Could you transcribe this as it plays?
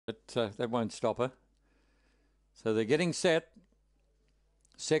but that won't stop her. So they're getting set.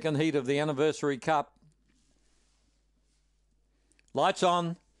 Second heat of the Anniversary Cup. Lights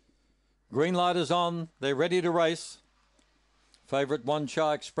on. Green light is on. They're ready to race. Favourite One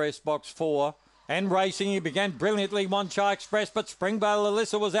Chai Express, box 4. And racing, he began brilliantly, One Chai Express, but Springvale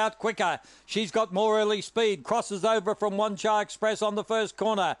Alyssa was out quicker. She's got more early speed, crosses over from One Chai Express on the first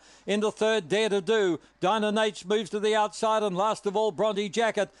corner. Into third, Dare to Do. Dinah Nates moves to the outside, and last of all, Bronte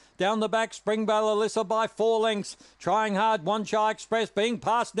Jacket. Down the back, Springvale Alyssa by 4 lengths. Trying hard, One Chai Express being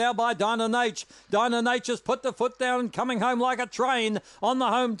passed now by Dinah Nates. Dinah Nates has put the foot down and coming home like a train. On the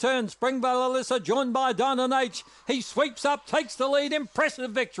home turn, Springvale Alyssa joined by Dinah Nates. He sweeps up, takes the lead,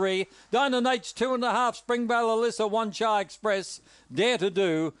 impressive victory. Dinah Nates 2.5, Springvale Alyssa, One Chai Express, Dare to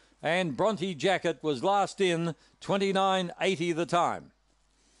Do, and Bronte Jacket was last in, 29.80 the time.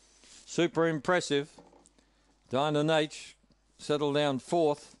 Super impressive. Dinah Nates settled down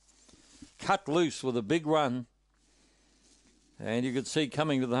 4th, cut loose with a big run, and you could see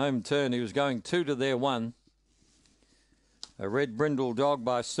coming to the home turn, he was going 2 to their 1. A red brindle dog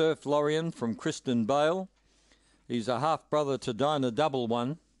by Surf Lorien from Kristen Bale. He's a half-brother to Dinah Double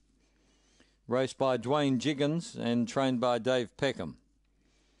One. Raced by Dwayne Jiggins and trained by Dave Peckham.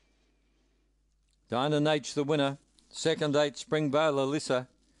 Dinah Nates the winner. Second 8, Springvale Alyssa.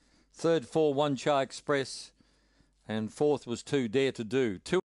 Third 4, One Chai Express. And fourth was 2, Dare to Do.